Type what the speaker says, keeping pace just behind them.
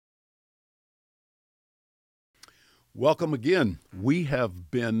Welcome again. We have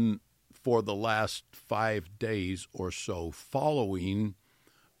been, for the last 5 days or so, following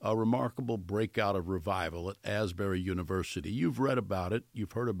a remarkable breakout of revival at Asbury University. You've read about it.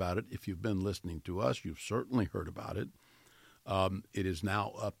 You've heard about it. If you've been listening to us, you've certainly heard about it. It is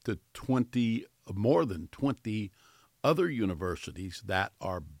now up to more than 20 other universities that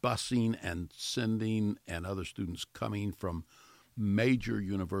are busing and sending and other students coming from major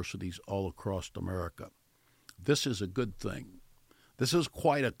universities all across America. This is a good thing. This is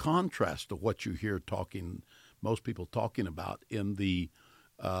quite a contrast to what you hear most people talking about in the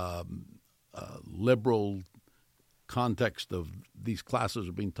liberal context of these classes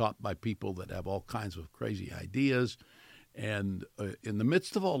are being taught by people that have all kinds of crazy ideas. And in the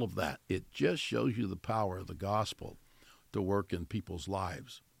midst of all of that, it just shows you the power of the gospel to work in people's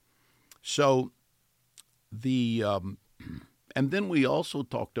lives. So and then we also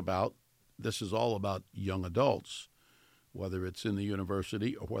talked about, this is all about young adults, whether it's in the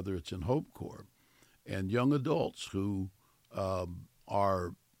university or whether it's in Hope Corps, and young adults who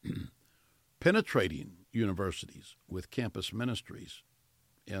are penetrating universities with campus ministries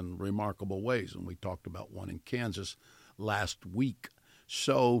in remarkable ways. And we talked about one in Kansas last week.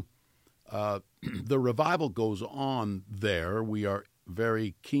 So the revival goes on there. We are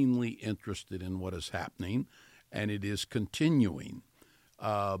very keenly interested in what is happening, and it is continuing.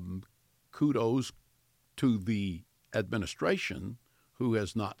 Kudos to the administration who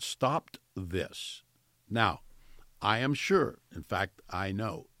has not stopped this. Now, I am sure, in fact, I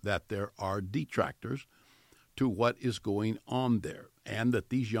know that there are detractors to what is going on there, and that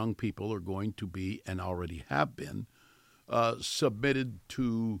these young people are going to be, and already have been, submitted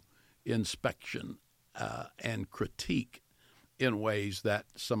to inspection and critique in ways that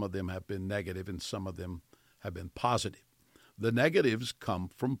some of them have been negative and some of them have been positive. The negatives come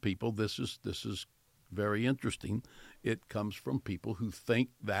from people, this is very interesting, it comes from people who think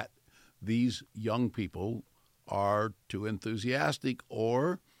that these young people are too enthusiastic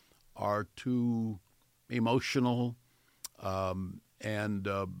or are too emotional and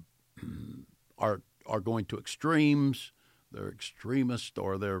are going to extremes. They're extremist,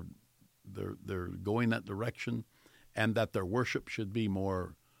 or they're going that direction, and that their worship should be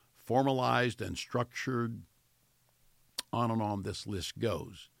more formalized and structured. On and on this list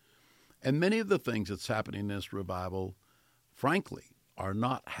goes. And many of the things that's happening in this revival, frankly, are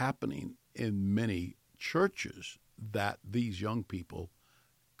not happening in many churches that these young people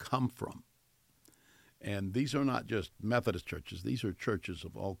come from. And these are not just Methodist churches. These are churches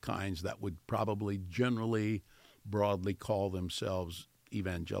of all kinds that would probably generally, broadly call themselves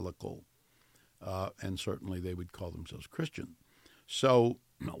evangelical. And certainly they would call themselves Christian. So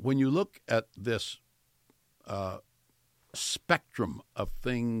when you look at this spectrum of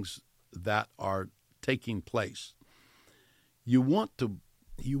things that are taking place, you want to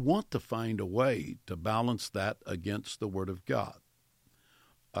find a way to balance that against the Word of God.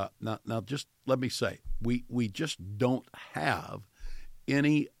 Now, just let me say, we just don't have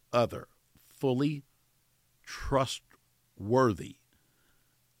any other fully trustworthy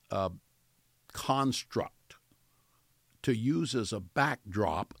construct to use as a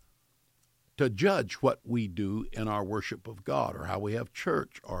backdrop to judge what we do in our worship of God, or how we have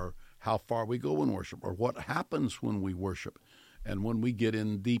church, or how far we go in worship, or what happens when we worship, and when we get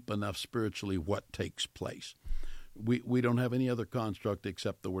in deep enough spiritually, what takes place. We don't have any other construct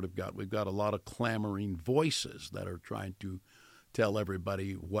except the Word of God. We've got a lot of clamoring voices that are trying to tell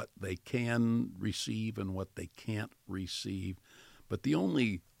everybody what they can receive and what they can't receive. But the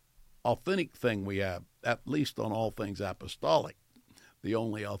only authentic thing we have, at least on all things apostolic, the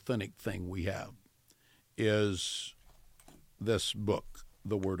only authentic thing we have is this book,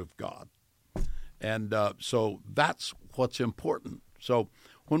 the Word of God. And so that's what's important. So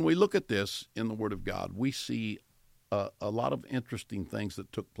when we look at this in the Word of God, we see a lot of interesting things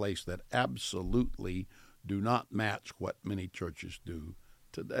that took place that absolutely do not match what many churches do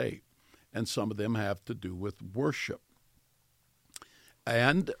today. And some of them have to do with worship.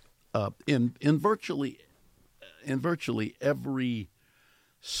 And in virtually every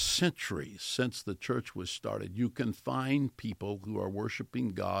century since the church was started, you can find people who are worshiping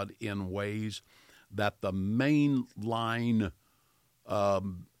God in ways that the mainline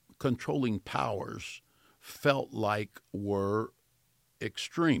controlling powers felt like were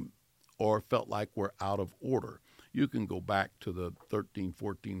extreme or felt like were out of order. You can go back to the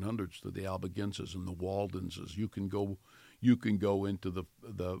 1400s to the Albigenses and the Waldenses. You can go into the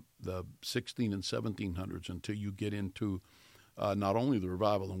 16 and 1700s until you get into not only the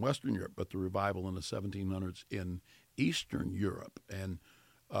revival in Western Europe, but the revival in the 1700s in Eastern Europe. And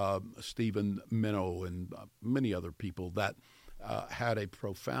Stephen Minnow, and many other people that had a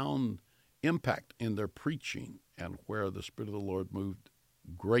profound impact in their preaching and where the Spirit of the Lord moved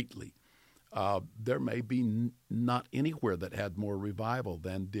greatly. There may be not anywhere that had more revival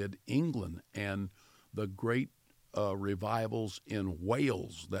than did England, and the great revivals in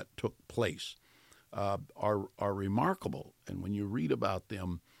Wales that took place are remarkable. And when you read about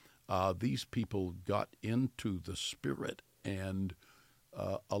them, these people got into the Spirit and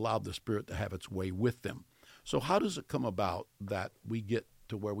allowed the Spirit to have its way with them. So how does it come about that we get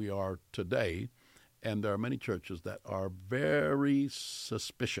to where we are today? And there are many churches that are very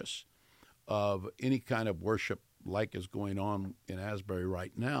suspicious of any kind of worship like is going on in Asbury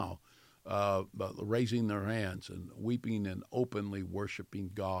right now, raising their hands and weeping and openly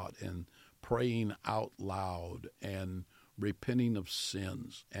worshiping God and praying out loud and repenting of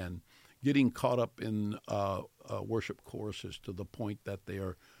sins and getting caught up in worship choruses to the point that they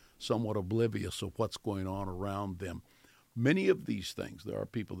are somewhat oblivious of what's going on around them. Many of these things, there are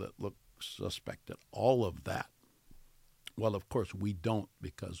people that look suspect at all of that. Well, of course, we don't,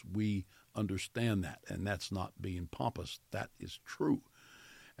 because we understand that, and that's not being pompous. That is true.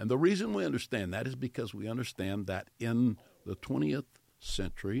 And the reason we understand that is because we understand that in the 20th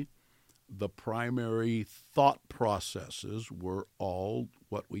century, the primary thought processes were all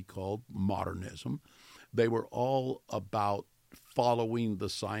what we called modernism. They were all about following the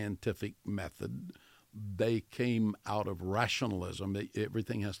scientific method. They came out of rationalism.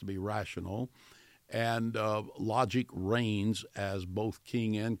 Everything has to be rational. And logic reigns as both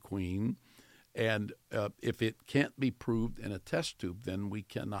king and queen. And if it can't be proved in a test tube, then we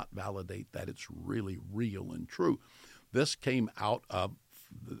cannot validate that it's really real and true. This came out of,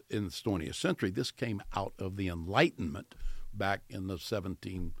 in the 20th century, this came out of the Enlightenment back in the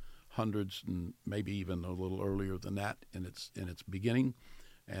 1700s and maybe even a little earlier than that in its beginning.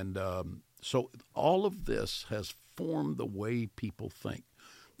 And so all of this has formed the way people think.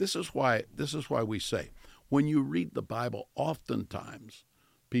 This is why we say, when you read the Bible, oftentimes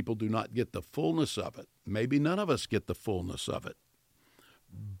people do not get the fullness of it. Maybe none of us get the fullness of it,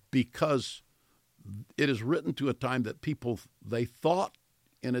 because it is written to a time that people, they thought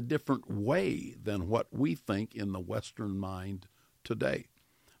in a different way than what we think in the Western mind today.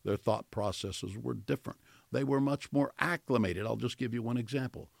 Their thought processes were different. They were much more acclimated. I'll just give you one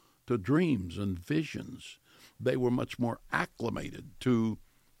example, to dreams and visions. They were much more acclimated to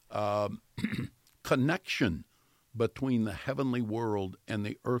connection between the heavenly world and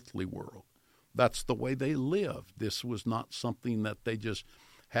the earthly world. That's the way they lived. This was not something that they just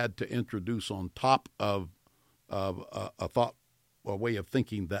had to introduce on top of a thought, a way of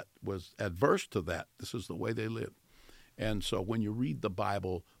thinking that was adverse to that. This is the way they lived. And so when you read the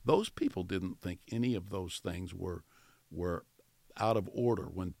Bible, those people didn't think any of those things were out of order.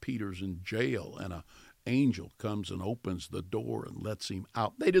 When Peter's in jail and an angel comes and opens the door and lets him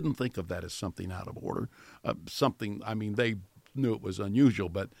out, they didn't think of that as something out of order. They knew it was unusual,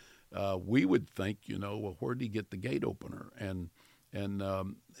 but we would think, well, where did he get the gate opener? And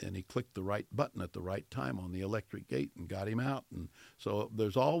he clicked the right button at the right time on the electric gate and got him out. And so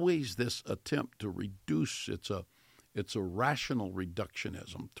there's always this attempt to reduce. It's a rational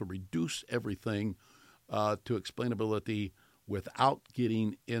reductionism, to reduce everything to explainability without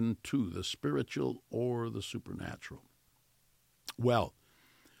getting into the spiritual or the supernatural. Well,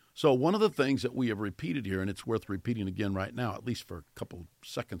 so one of the things that we have repeated here, and it's worth repeating again right now, at least for a couple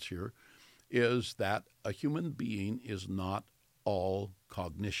seconds here, is that a human being is not all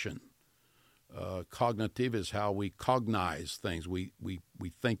cognition. Cognitive is how we cognize things. We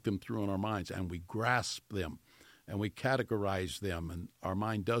think them through in our minds, and we grasp them, and we categorize them, and our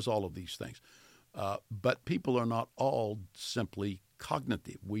mind does all of these things. But people are not all simply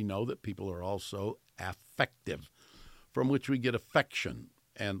cognitive. We know that people are also affective, from which we get affection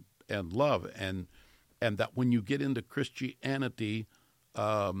and love, and that when you get into Christianity,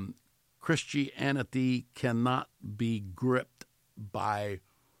 Christianity cannot be gripped by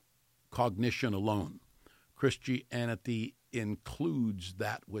cognition alone. Christianity includes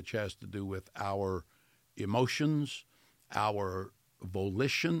that which has to do with our emotions, our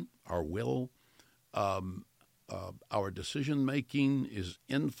volition, our will. Our decision-making is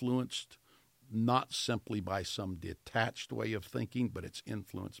influenced not simply by some detached way of thinking, but it's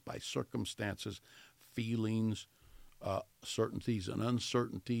influenced by circumstances, feelings, certainties and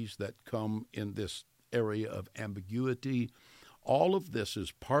uncertainties that come in this area of ambiguity. All of this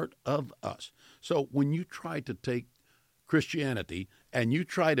is part of us. So when you try to take Christianity and you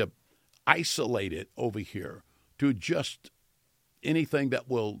try to isolate it over here to just anything that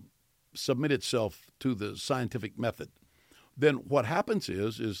will submit itself to the scientific method, then what happens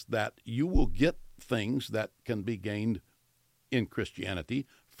is that you will get things that can be gained in Christianity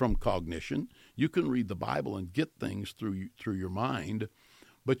from cognition. You can read the Bible and get things through your mind,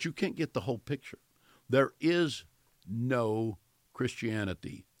 but you can't get the whole picture. There is no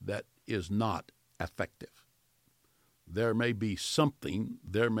Christianity that is not affective. There may be something,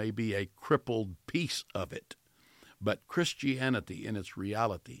 there may be a crippled piece of it, but Christianity in its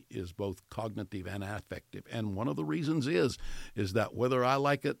reality is both cognitive and affective. And one of the reasons is that whether I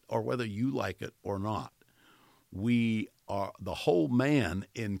like it or whether you like it or not, the whole man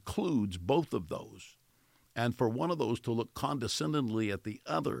includes both of those. And for one of those to look condescendingly at the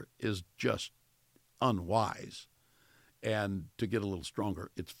other is just unwise. And to get a little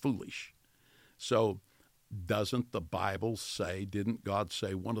stronger, it's foolish. So doesn't the Bible say, didn't God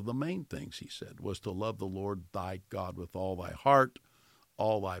say one of the main things he said was to love the Lord thy God with all thy heart,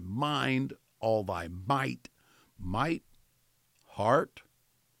 all thy mind, all thy might? Might, heart,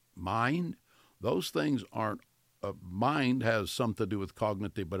 mind, those things aren't, mind has some to do with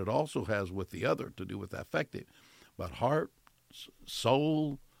cognitive, but it also has with the other to do with affective. But heart,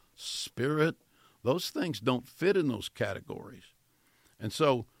 soul, spirit, those things don't fit in those categories. And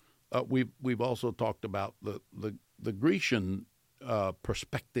so we've also talked about the Grecian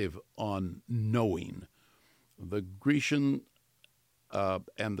perspective on knowing. The Grecian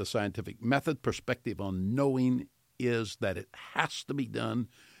and the scientific method perspective on knowing is that it has to be done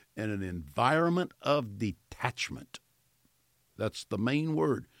in an environment of detachment. That's the main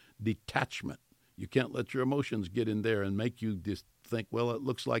word, detachment. You can't let your emotions get in there and make you just think, well, it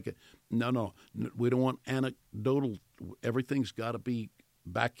looks like it. No, we don't want anecdotal. Everything's got to be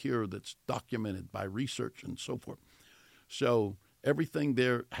back here that's documented by research and so forth. So everything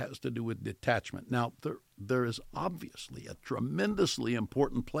there has to do with detachment. Now, there is obviously a tremendously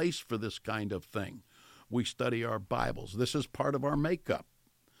important place for this kind of thing. We study our Bibles. This is part of our makeup.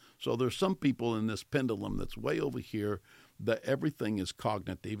 So there's some people in this pendulum that's way over here that everything is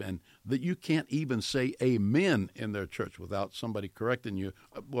cognitive and that you can't even say amen in their church without somebody correcting you.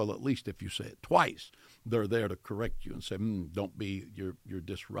 Well, at least if you say it twice, they're there to correct you and say, don't be, you're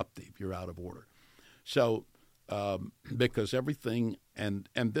disruptive, you're out of order. So because everything, and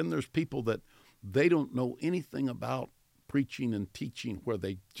then there's people that they don't know anything about preaching and teaching where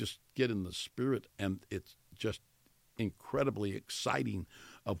they just get in the spirit and it's just incredibly exciting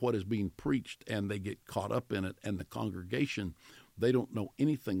of what is being preached, and they get caught up in it, and the congregation, they don't know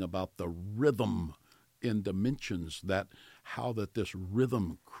anything about the rhythm in dimensions, that how that this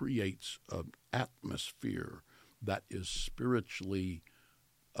rhythm creates an atmosphere that is spiritually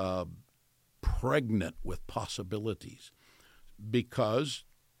pregnant with possibilities, because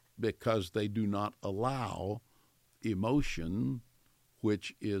they do not allow emotion,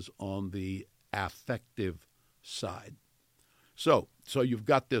 which is on the affective side. So you've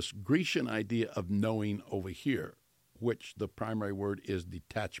got this Grecian idea of knowing over here, which the primary word is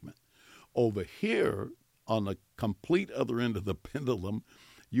detachment. Over here, on the complete other end of the pendulum,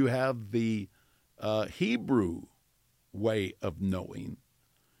 you have the Hebrew way of knowing,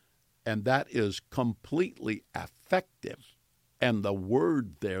 and that is completely affective. And the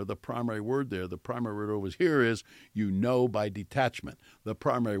word there, the primary word over here is you know by detachment. The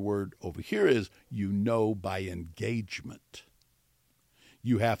primary word over here is you know by engagement.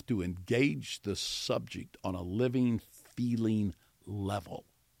 You have to engage the subject on a living, feeling level.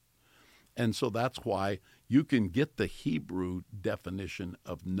 And so that's why you can get the Hebrew definition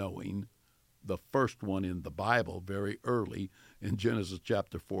of knowing, the first one in the Bible, very early in Genesis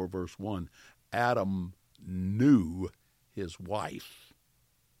chapter 4, verse 1. Adam knew his wife,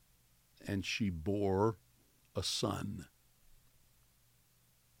 and she bore a son.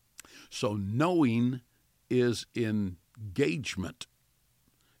 So knowing is engagement.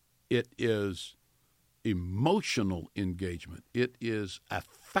 It is emotional engagement. It is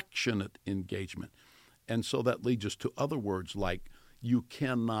affectionate engagement. And so that leads us to other words like you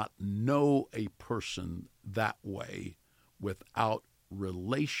cannot know a person that way without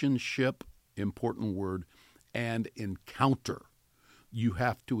relationship, important word, and encounter. You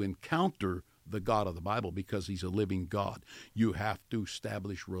have to encounter the God of the Bible because he's a living God. You have to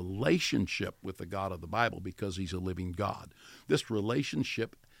establish relationship with the God of the Bible because he's a living God. This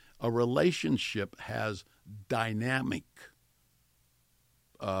relationship, a relationship has dynamic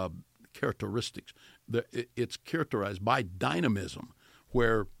characteristics. It's characterized by dynamism,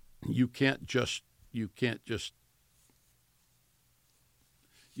 where you can't just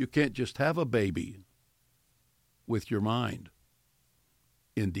have a baby with your mind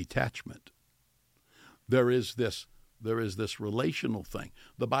in detachment. There is this relational thing.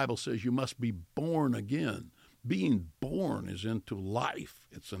 The Bible says you must be born again. Being born is into life.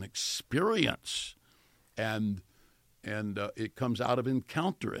 It's an experience, and it comes out of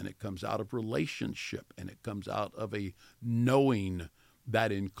encounter, and it comes out of relationship, and it comes out of a knowing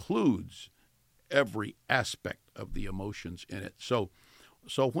that includes every aspect of the emotions in it. So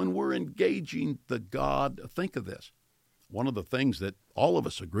when we're engaging the God, think of this. One of the things that all of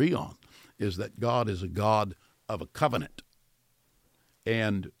us agree on is that God is a God of a covenant.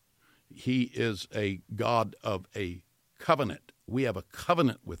 And he is a God of a covenant. We have a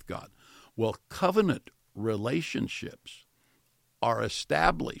covenant with God. Well, covenant relationships are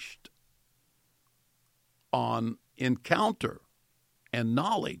established on encounter and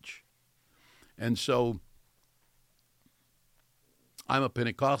knowledge. And so I'm a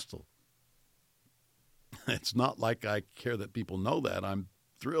Pentecostal. It's not like I care that people know that. I'm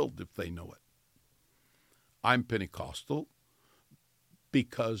thrilled if they know it. I'm Pentecostal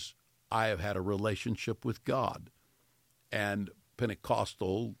because I have had a relationship with God. And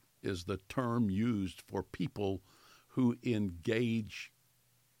Pentecostal is the term used for people who engage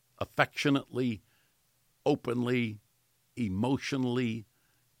affectionately, openly, emotionally,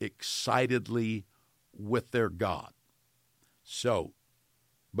 excitedly with their God. So,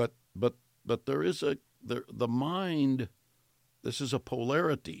 but there is the mind, this is a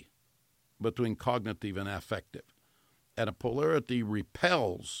polarity between cognitive and affective. And a polarity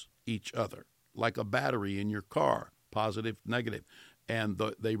repels each other, like a battery in your car, positive, negative. And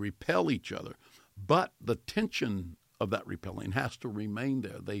they repel each other. But the tension of that repelling has to remain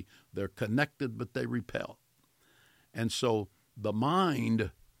there. They're connected, but they repel. And so the mind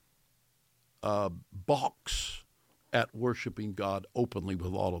balks at worshiping God openly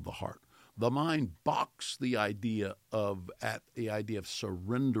with all of the heart. The mind balks the idea of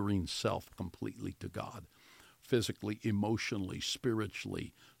surrendering self completely to God, physically, emotionally,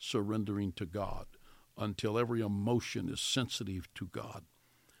 spiritually surrendering to God until every emotion is sensitive to God.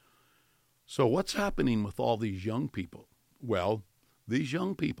 So what's happening with all these young people? Well, these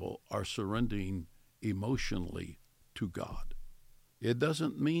young people are surrendering emotionally to God. It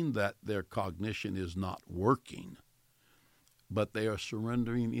doesn't mean that their cognition is not working, but they are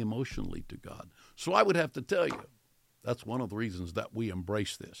surrendering emotionally to God. So I would have to tell you, that's one of the reasons that we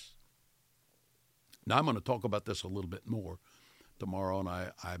embrace this. Now, I'm going to talk about this a little bit more tomorrow, and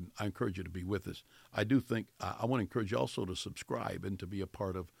I encourage you to be with us. I do think I want to encourage you also to subscribe and to be a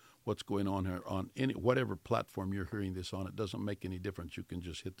part of what's going on here on whatever platform you're hearing this on. It doesn't make any difference. You can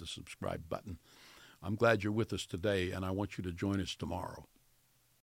just hit the subscribe button. I'm glad you're with us today, and I want you to join us tomorrow.